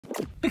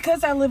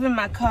Because I live in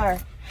my car,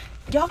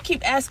 y'all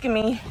keep asking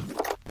me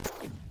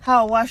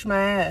how I wash my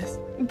ass.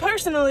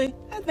 Personally,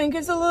 I think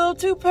it's a little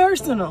too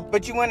personal.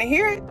 But you want to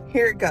hear it?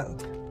 Here it goes.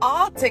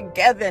 All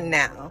together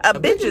now. A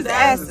bitch's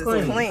ass is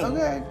clean.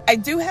 Okay. I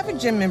do have a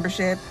gym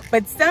membership,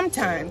 but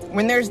sometimes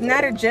when there's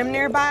not a gym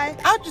nearby,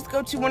 I'll just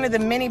go to one of the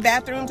many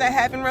bathrooms I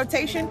have in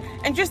rotation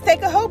and just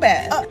take a hoe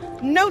bath.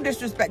 No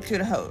disrespect to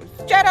the hoes.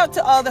 Shout out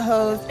to all the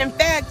hoes. In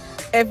fact,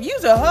 if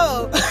you's a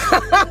hoe,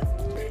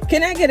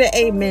 can I get an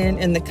amen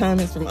in the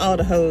comments from all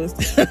the hoes?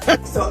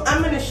 So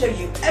I'm gonna show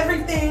you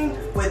everything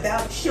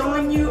without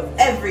showing you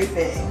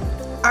everything.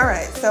 All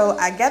right, so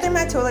I gather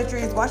my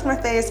toiletries, wash my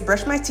face,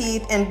 brush my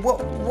teeth, and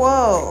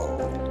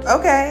whoa,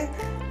 okay.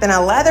 Then I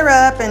lather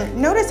up,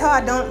 and notice how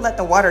I don't let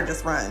the water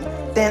just run.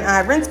 Then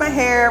I rinse my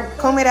hair,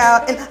 comb it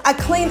out, and I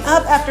clean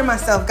up after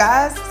myself,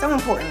 guys. So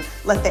important.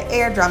 Let the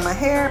air dry my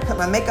hair, put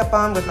my makeup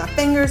on with my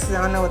fingers so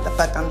I don't know what the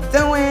fuck I'm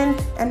doing,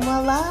 and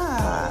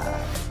voila.